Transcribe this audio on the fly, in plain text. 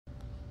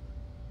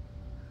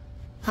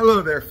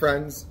Hello there,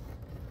 friends.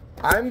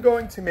 I'm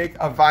going to make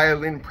a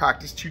violin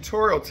practice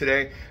tutorial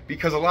today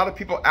because a lot of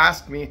people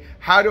ask me,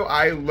 how do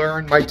I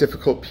learn my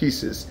difficult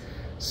pieces?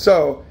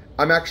 So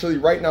I'm actually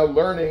right now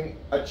learning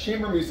a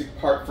chamber music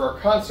part for a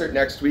concert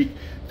next week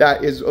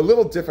that is a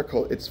little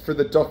difficult. It's for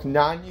the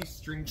Dohnanyi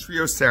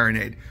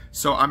Serenade.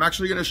 So I'm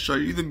actually going to show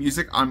you the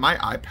music on my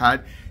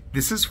iPad.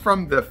 This is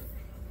from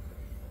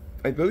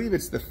I believe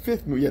it's the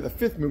fifth movement. Yeah, the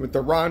fifth movement,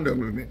 the Rondo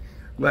movement.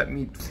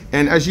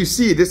 And as you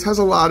see, this has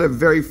a lot of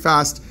very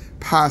fast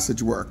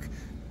passage work.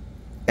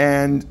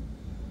 And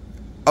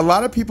a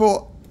lot of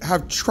people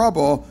have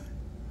trouble.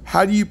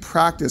 How do you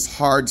practice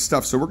hard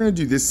stuff? So we're going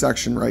to do this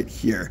section right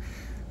here.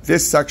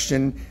 This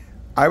section,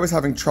 I was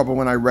having trouble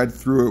when I read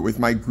through it with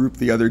my group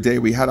the other day.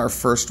 We had our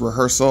first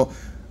rehearsal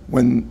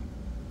when,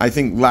 I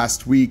think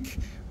last week,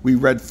 we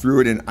read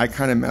through it and I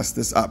kind of messed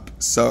this up.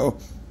 So,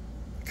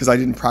 because I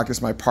didn't practice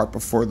my part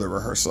before the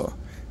rehearsal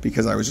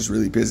because I was just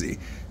really busy.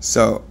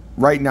 So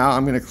right now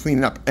I'm going to clean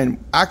it up.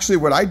 And actually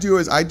what I do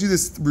is I do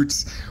this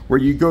route where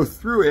you go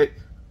through it,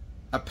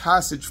 a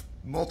passage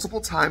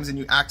multiple times, and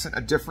you accent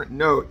a different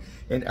note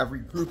in every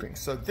grouping.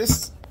 So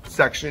this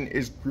section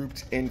is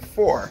grouped in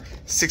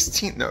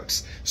 4/16th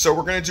notes. So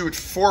we're going to do it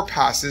 4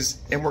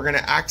 passes, and we're going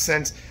to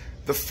accent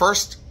the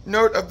first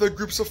note of the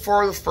groups of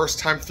 4 the first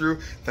time through,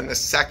 then the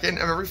second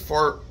of every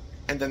 4,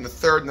 and then the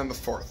third, and then the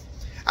fourth.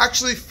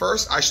 Actually,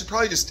 first, I should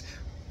probably just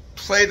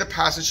play the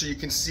passage so you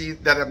can see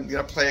that I'm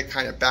going to play it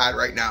kind of bad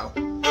right now.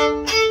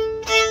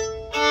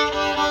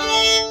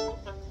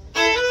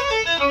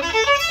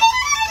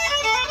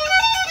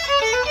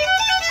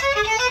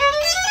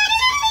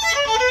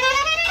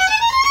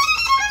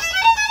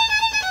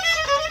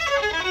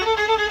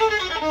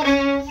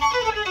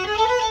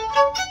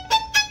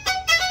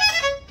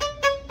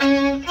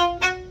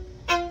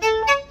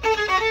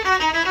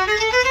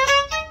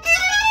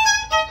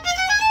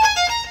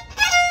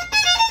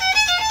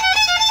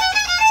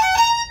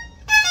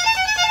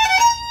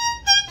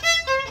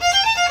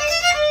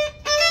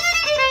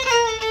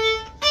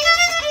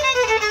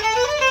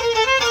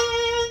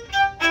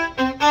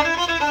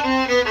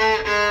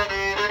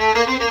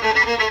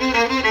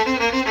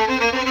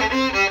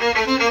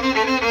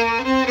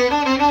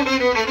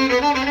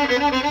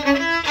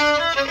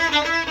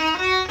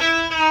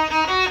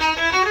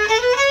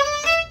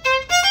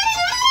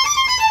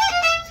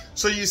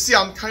 So you see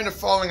I'm kind of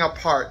falling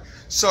apart.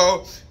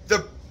 So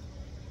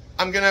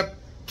I'm gonna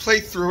play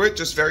through it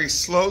just very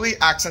slowly,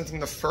 accenting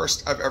the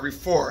first of every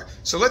 4.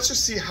 So let's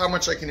just see how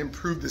much I can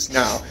improve this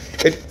now.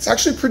 It's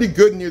actually pretty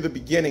good near the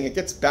beginning. It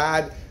gets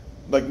bad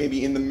like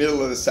maybe in the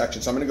middle of the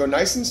section. So I'm gonna go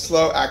nice and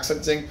slow,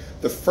 accenting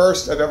the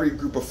first of every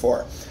group of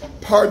 4.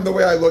 Pardon the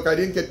way I look. I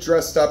didn't get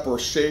dressed up or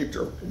shaved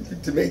or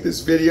to make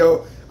this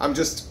video. I'm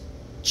just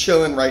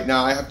chilling right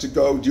now. I have to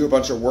go do a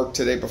bunch of work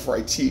today before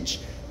I teach.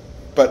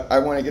 But I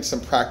want to get some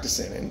practice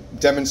in and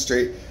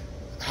demonstrate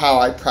how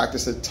I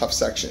practice a tough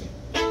section.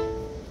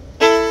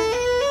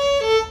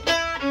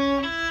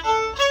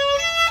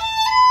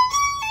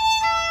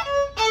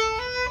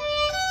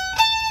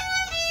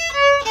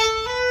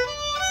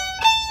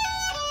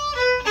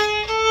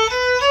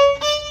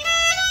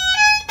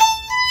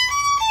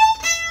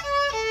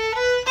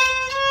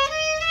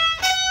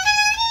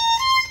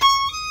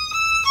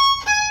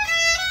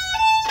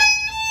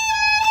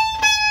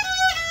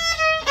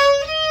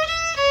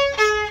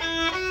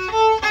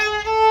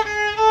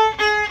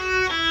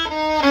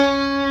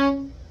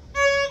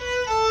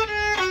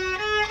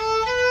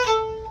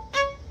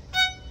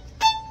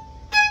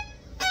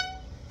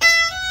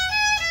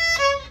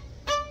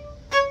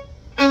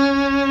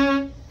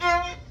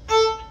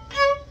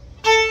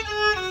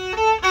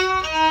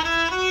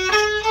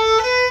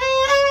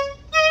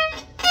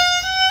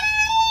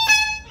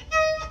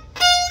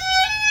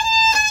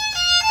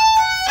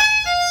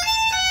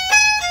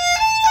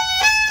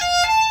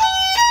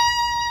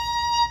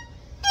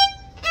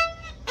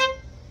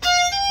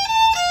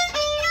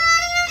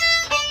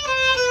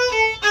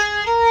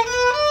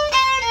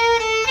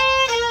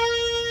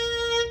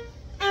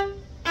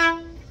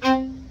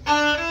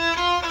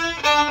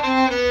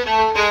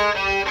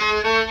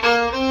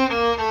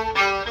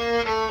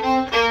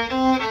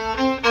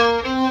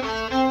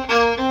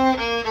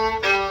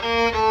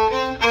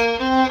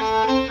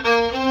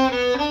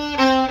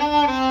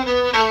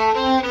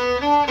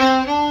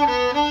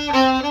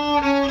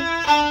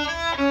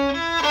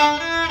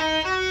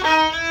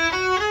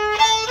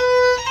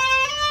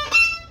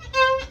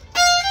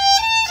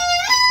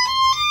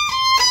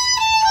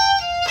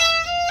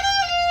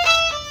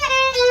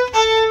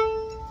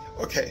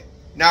 Okay,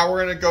 now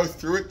we're going to go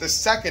through it the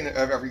second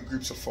of every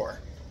groups of 4.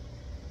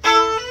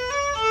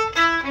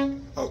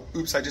 Oh,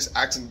 oops, I just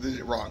accented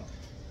it wrong.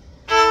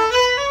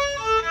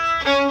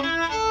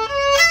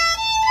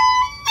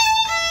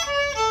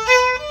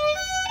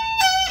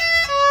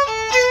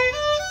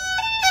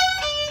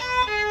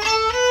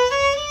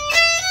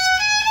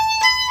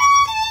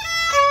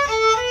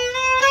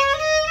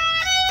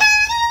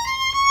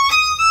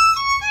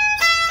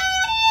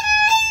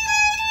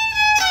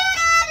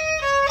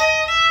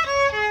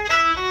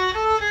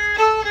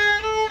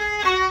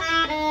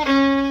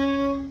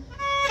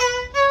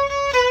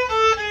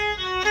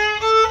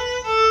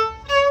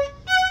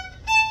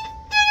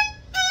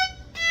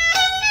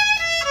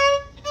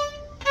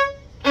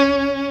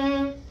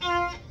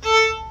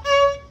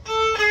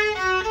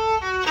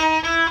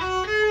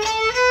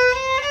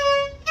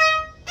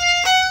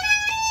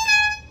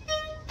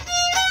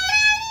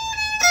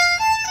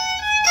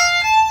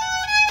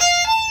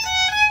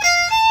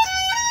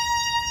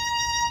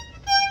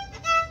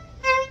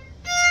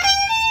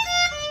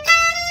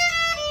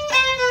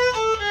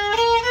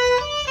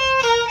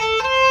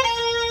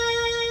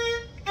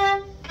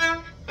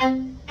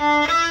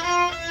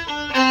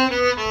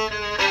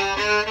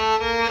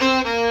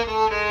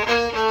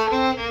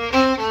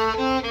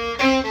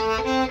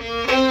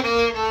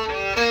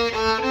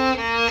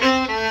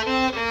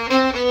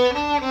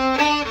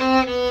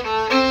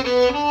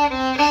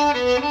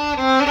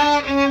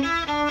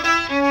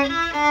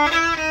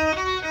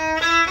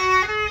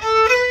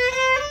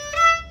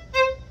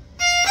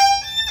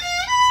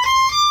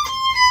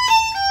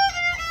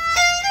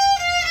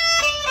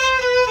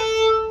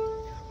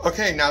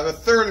 Okay, now the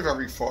third of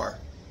every four.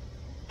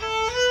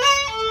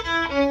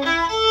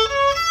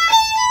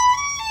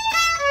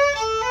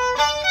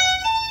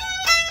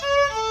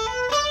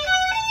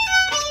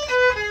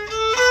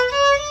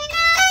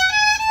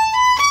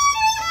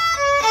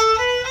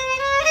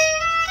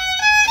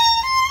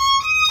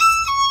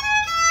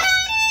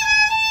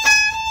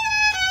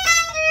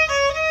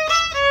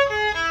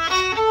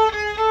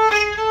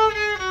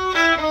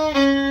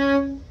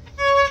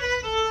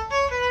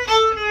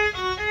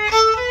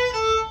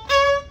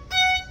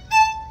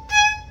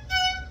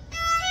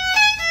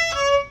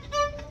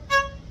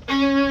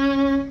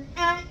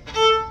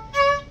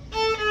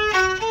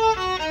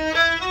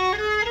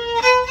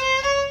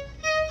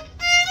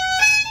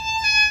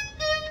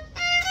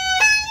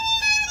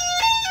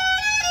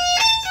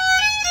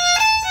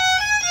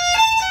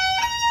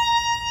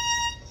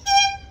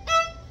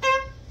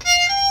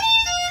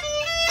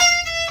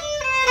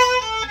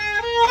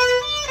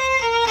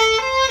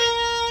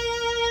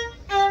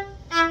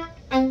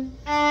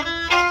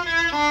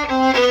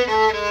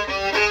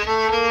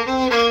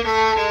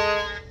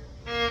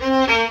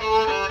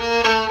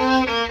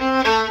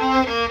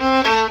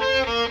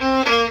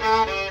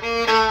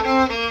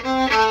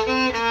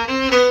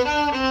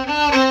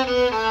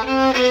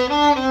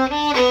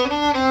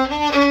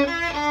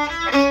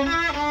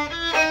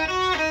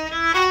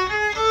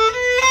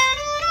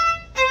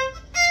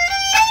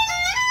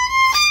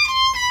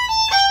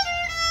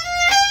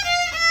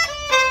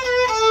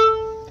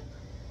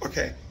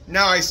 Okay,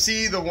 now I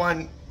see the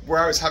one where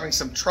I was having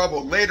some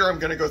trouble. Later I'm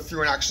going to go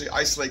through and actually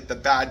isolate the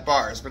bad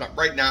bars, but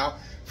right now,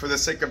 for the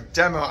sake of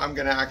demo, I'm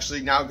going to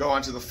actually now go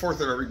on to the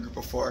fourth of every group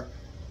of four.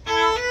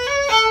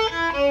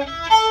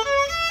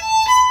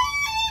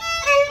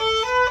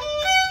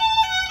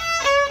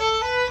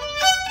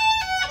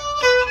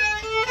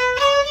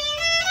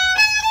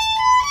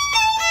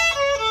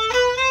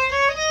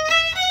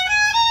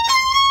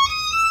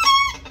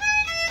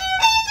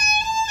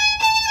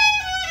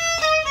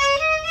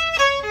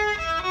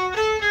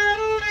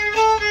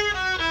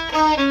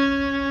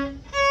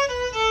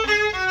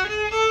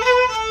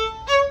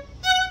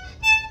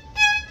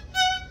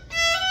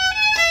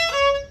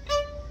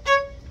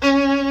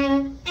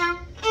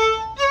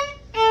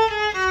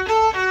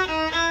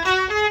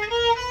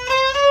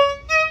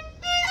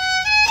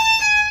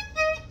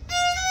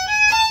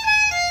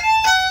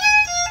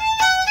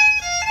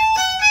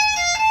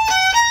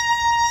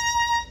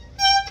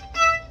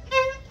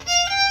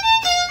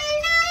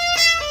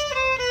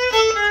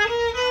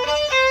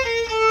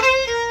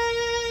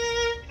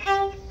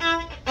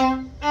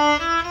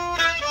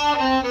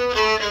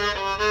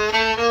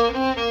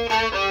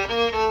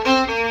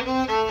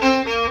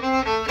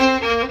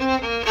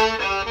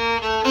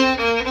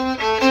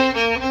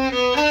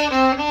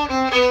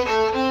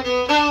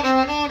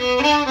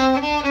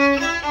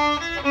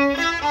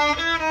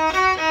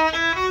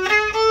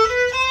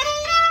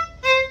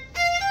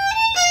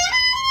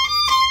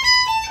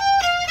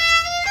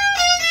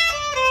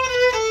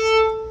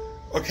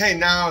 Okay,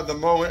 now the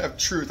moment of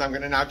truth. I'm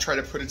going to now try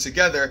to put it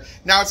together.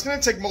 Now it's going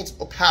to take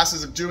multiple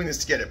passes of doing this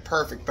to get it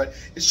perfect, but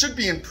it should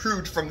be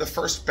improved from the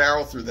first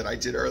barrel through that I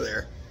did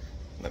earlier.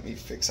 Let me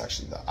fix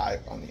actually the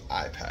on the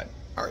iPad.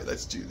 All right,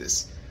 let's do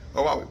this.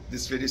 Oh wow,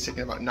 this video is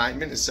taking about 9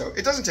 minutes, so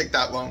it doesn't take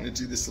that long to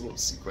do this little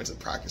sequence of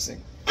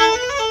practicing.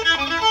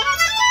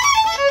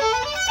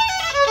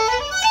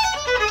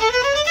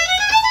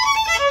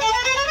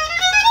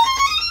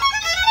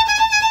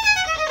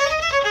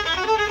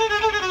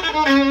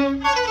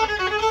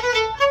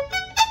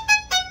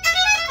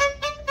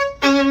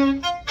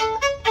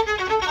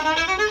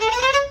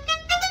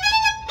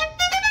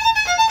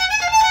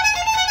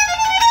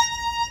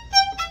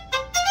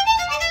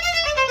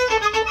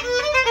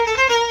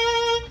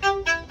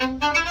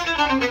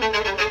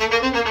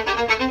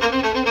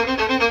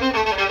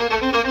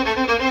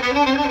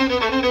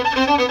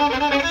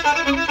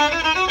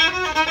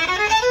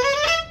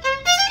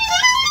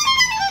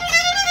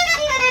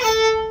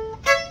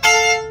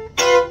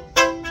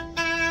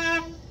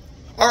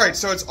 Alright,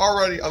 so it's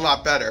already a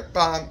lot better.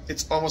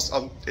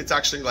 It's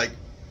actually like,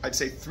 I'd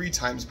say 3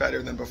 times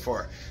better than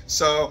before.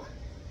 So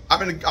I'll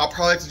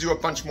probably have to do a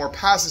bunch more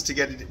passes to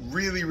get it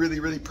really, really,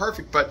 really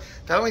perfect, but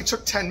that only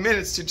took 10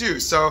 minutes to do.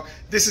 So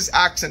this is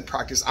accent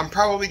practice. I'm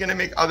probably going to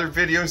make other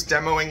videos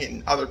demoing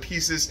in other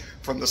pieces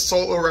from the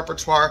solo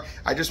repertoire.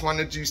 I just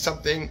wanted to do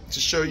something to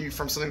show you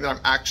from something that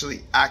I'm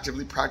actually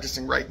actively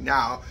practicing right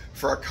now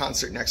for our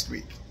concert next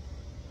week.